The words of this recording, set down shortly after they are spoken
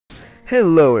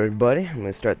Hello everybody, I'm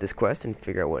gonna start this quest and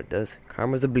figure out what it does.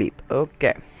 Karma's a bleep.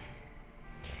 Okay.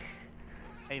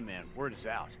 Hey man, word is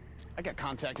out. I got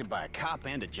contacted by a cop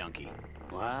and a junkie.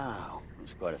 Wow,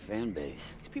 that's quite a fan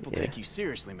base. These people take you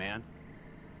seriously, man.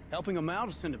 Helping them out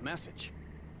will send a message.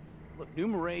 Look, New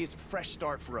Marais is a fresh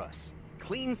start for us.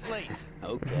 Clean slate.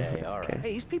 Okay, alright.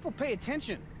 Hey, these people pay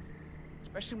attention.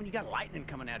 Especially when you got lightning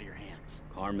coming out of your hands.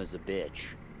 Karma's a bitch.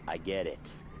 I get it.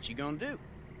 What you gonna do?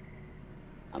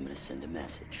 I'm gonna send a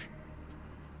message.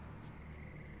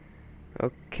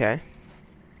 Okay.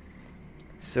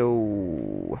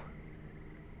 So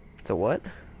what?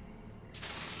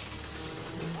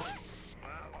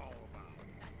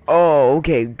 Oh,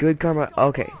 okay, good karma.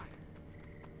 Okay.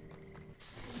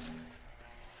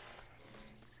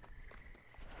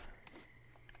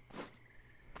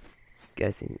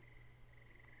 Guessing.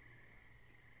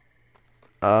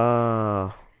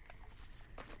 Oh.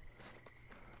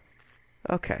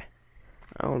 Okay.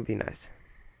 I want to be nice.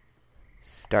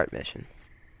 Start mission.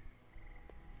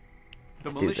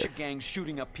 The militia gang's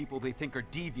shooting up people they think are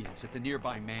deviants at the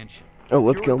nearby mansion. Oh,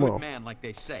 let's You're kill a them good all. man, like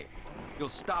they say. You'll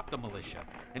stop the militia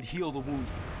and heal the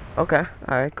wounded. Okay.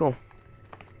 Alright, cool.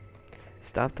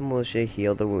 Stop the militia,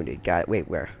 heal the wounded. Got it. Wait,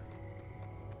 where?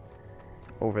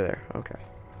 Over there. Okay.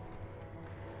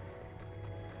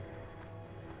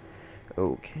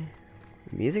 Okay.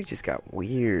 Music just got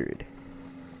weird.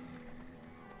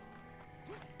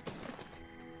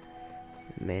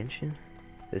 Mansion?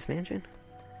 This mansion?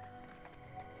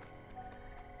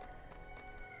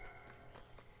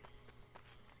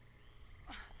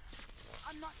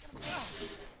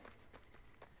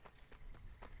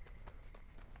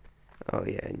 Oh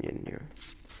yeah, and you're...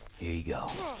 Here you go.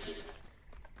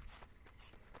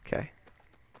 Okay.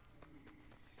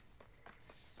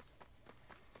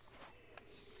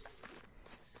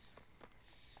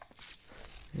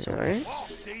 Alright.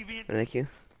 Thank you.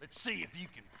 Let's see if you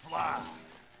can fly.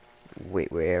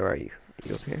 Wait, where are you? Are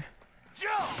you up here?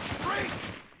 Jump! Break!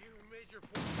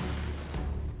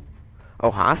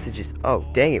 Oh, hostages. Oh,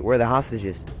 dang it. Where are the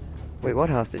hostages? Wait, what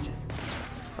hostages?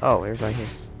 Oh, there's right here.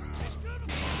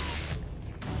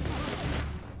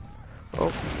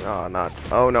 Oh,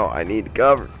 nuts. Oh, no. I need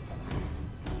cover.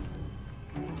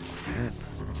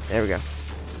 There we go.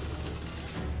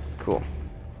 Cool.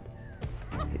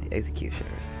 The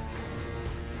executioners.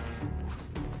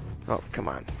 Oh, come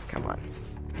on. Come on.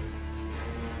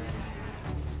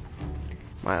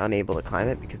 Am I unable to climb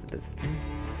it because of this thing?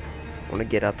 I want to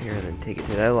get up here and then take it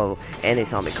to that level. And they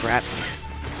saw me. Crap.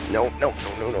 No, no,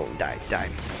 no, no, no. Die, die.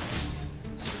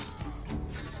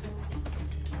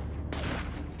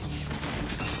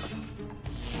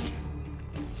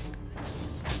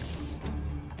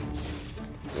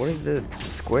 What does the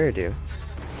square do?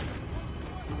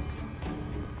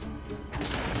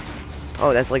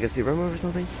 Oh, that's like a super move or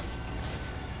something?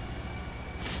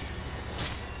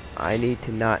 I need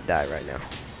to not die right now.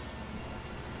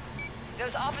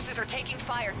 Those officers are taking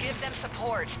fire. Give them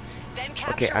support. Then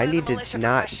capture Okay, I one of need the militia to for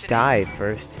not questioning. die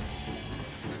first.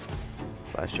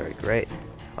 Flash charge, great.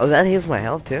 Oh, that heals my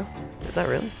health too? Is that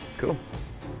really? Cool.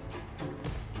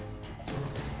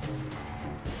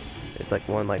 There's like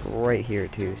one like right here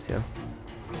too, so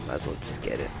might as well just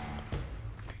get it.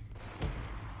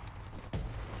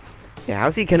 Yeah,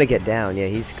 how's he gonna get down? Yeah,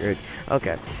 he's screwed.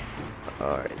 Okay.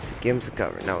 Alright, so give him some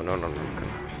cover. No, no, no, no. Come on.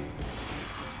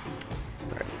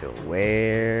 Alright, so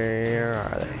where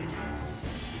are they?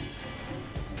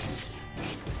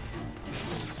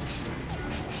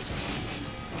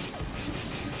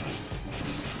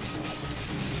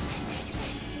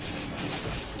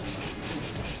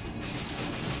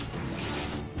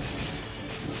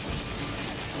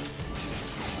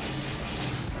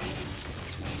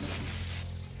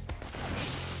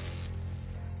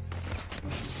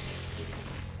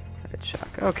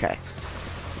 Shock. Okay.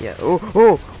 Yeah. Oh,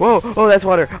 oh, whoa. Oh, that's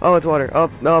water. Oh, it's water.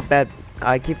 Oh, no, bad.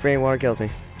 I keep forgetting water kills me.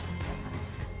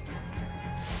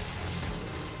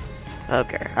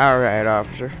 Okay. Alright,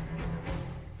 officer.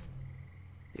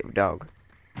 You have a dog.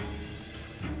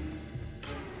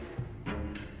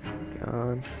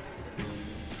 Gone.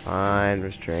 Fine.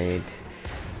 Restraint.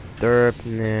 Derp.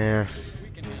 Nah.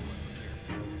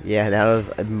 Yeah, that was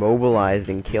immobilized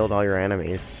and killed all your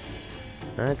enemies.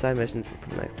 Side mission,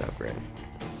 something nice to upgrade.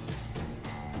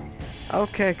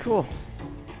 Okay, cool.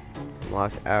 It's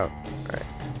locked out. Alright.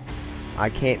 I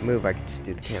can't move, I can just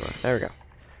do the camera. There we go.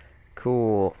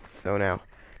 Cool. So now,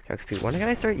 XP. When can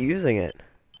I start using it?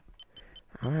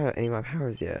 I don't have any of my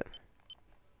powers yet.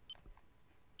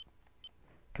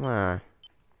 Come on.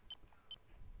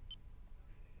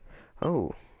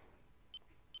 Oh.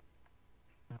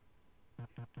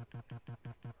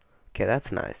 Okay,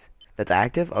 that's nice. That's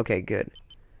active? Okay, good.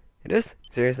 It is?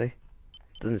 Seriously?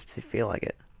 Doesn't feel like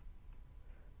it.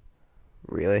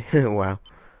 Really? Wow.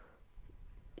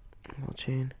 Wall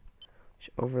chain.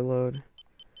 Overload.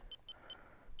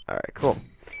 Alright, cool.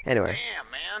 Anyway.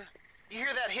 Damn, man. You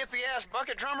hear that hippie-ass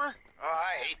bucket drummer? Oh,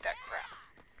 I hate that crap.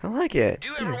 I like it. Do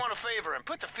you ever want a favor and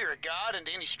put the fear of God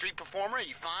into any street performer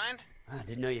you find? I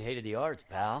didn't know you hated the arts,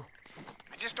 pal.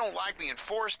 I just don't like being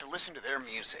forced to listen to their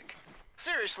music.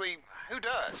 Seriously, who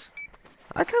does?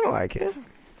 I kind of like it.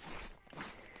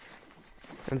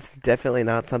 It's definitely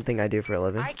not something I do for a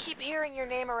living. I keep hearing your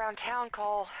name around town,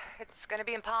 Cole. It's gonna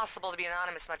be impossible to be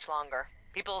anonymous much longer.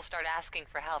 People will start asking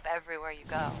for help everywhere you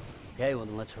go. Okay, well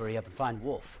then let's hurry up and find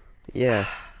Wolf. Yeah.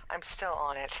 I'm still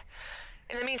on it.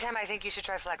 In the meantime, I think you should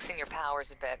try flexing your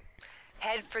powers a bit.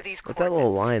 Head for these What's coordinates. that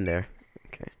little line there?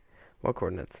 Okay. What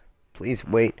coordinates? Please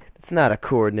wait. That's not a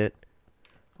coordinate.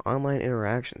 Online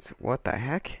interactions. What the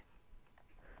heck?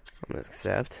 I'm gonna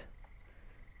accept.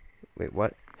 Wait,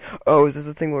 what? Oh, is this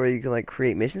the thing where you can like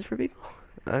create missions for people?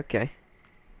 Okay.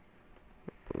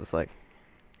 It was like.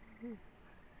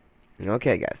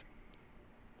 Okay, guys.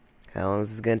 How long is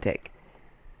this gonna take?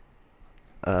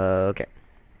 Okay.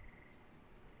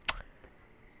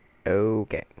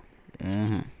 Okay.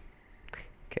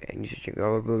 Okay, and you should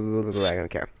go. I don't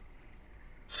care.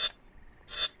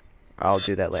 I'll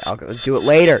do that later. I'll do it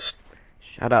later.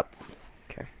 Shut up.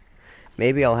 Okay.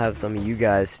 Maybe I'll have some of you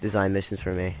guys design missions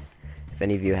for me. If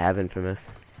any of you have inFamous.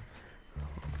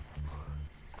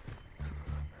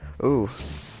 Ooh.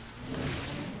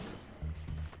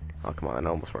 Oh, come on. It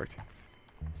almost worked.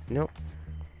 Nope.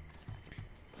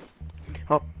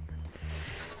 Oh.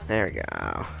 There we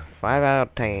go. 5 out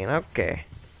of 10. Okay.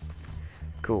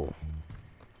 Cool.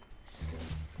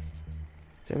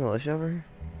 Is there a militia over here?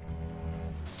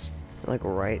 They're like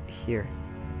right here.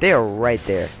 They are right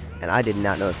there. And I did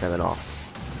not notice them at all.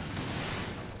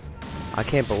 I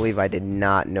can't believe I did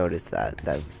not notice that.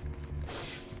 That was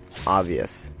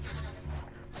obvious.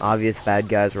 Obvious bad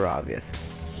guys were obvious.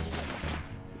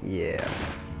 Yeah.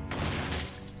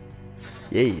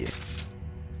 Yeah.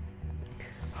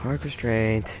 Arc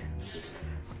restraint.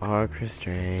 Arc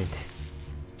restraint.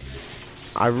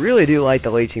 I really do like the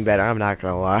leeching better, I'm not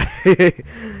gonna lie.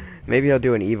 Maybe I'll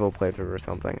do an evil playthrough or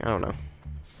something. I don't know.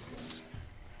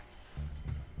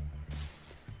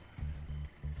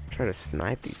 Try to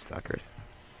snipe these suckers.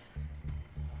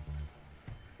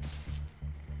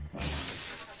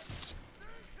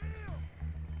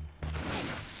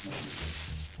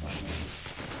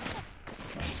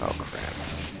 Oh crap.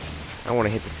 I want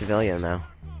to hit the civilian now.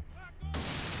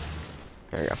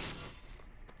 There we go.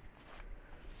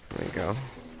 So there we go.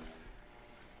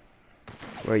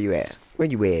 Where you at? Where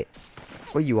you at?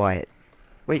 Where you at?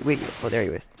 Wait. Oh, there he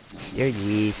is. There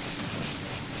you is.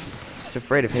 Just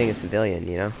afraid of hitting a civilian,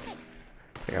 you know?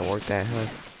 I gotta work that, huh?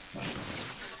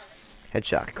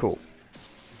 Headshot, cool.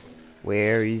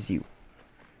 Where is you?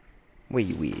 Where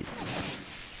you is?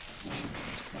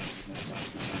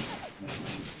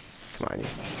 Come on, you.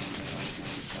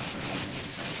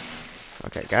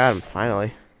 Okay, got him,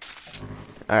 finally.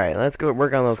 Alright, let's go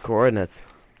work on those coordinates.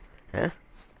 Huh?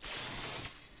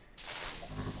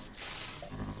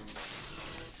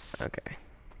 Okay.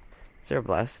 Is there a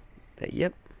blast?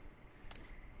 Yep.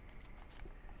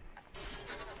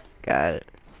 Got it.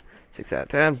 6 out of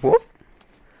 10. Whoop!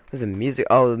 Where's the music?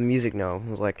 Oh, the music, no. It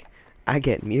was like, I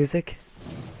get music?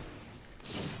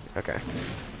 Okay.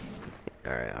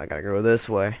 Alright, I gotta go this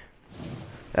way.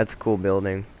 That's a cool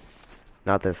building.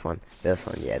 Not this one. This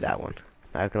one, yeah, that one.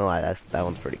 Not gonna lie, that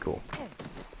one's pretty cool.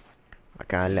 I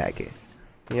kinda like it.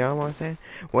 You know what I'm saying?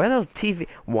 Why are those TV?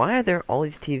 Why are there all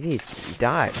these TVs?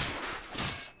 Die.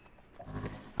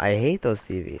 I hate those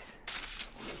TVs.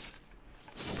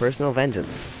 Personal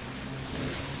vengeance.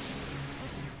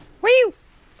 Woo!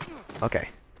 Okay.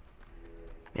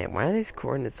 Man, why are these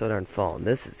coordinates so darn fallen?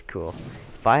 This is cool.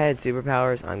 If I had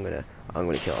superpowers, I'm gonna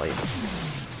kill all you.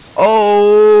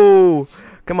 Oh!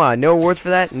 Come on, no awards for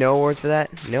that? No awards for that?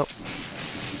 Nope.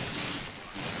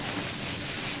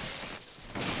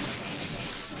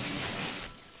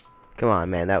 Come on,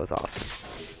 man, that was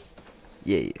awesome.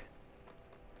 Yeah.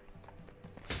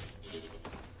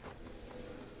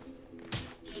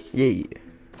 Yeah.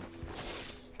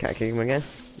 Can I kick him again?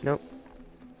 Nope.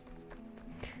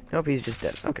 Nope, he's just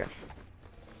dead. Okay.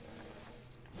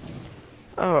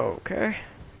 Okay.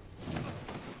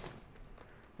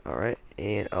 Alright,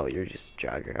 and oh, you're just a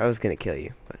jogger. I was gonna kill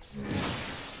you, but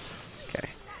okay.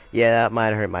 Yeah, that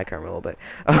might hurt my karma a little bit.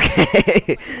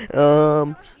 Okay.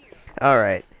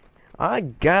 Alright. I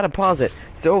gotta pause it.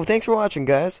 So, thanks for watching,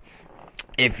 guys.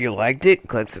 If you liked it,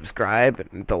 click subscribe,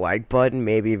 the like button,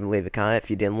 maybe even leave a comment. If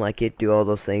you didn't like it, do all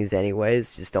those things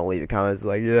anyways. Just don't leave a comment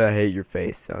like, yeah, I hate your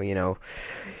face. So, you know.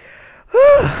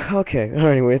 Okay,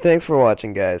 anyway, thanks for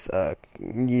watching, guys.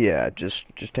 Yeah, just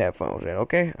have fun with it,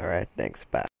 okay? Alright, thanks,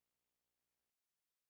 bye.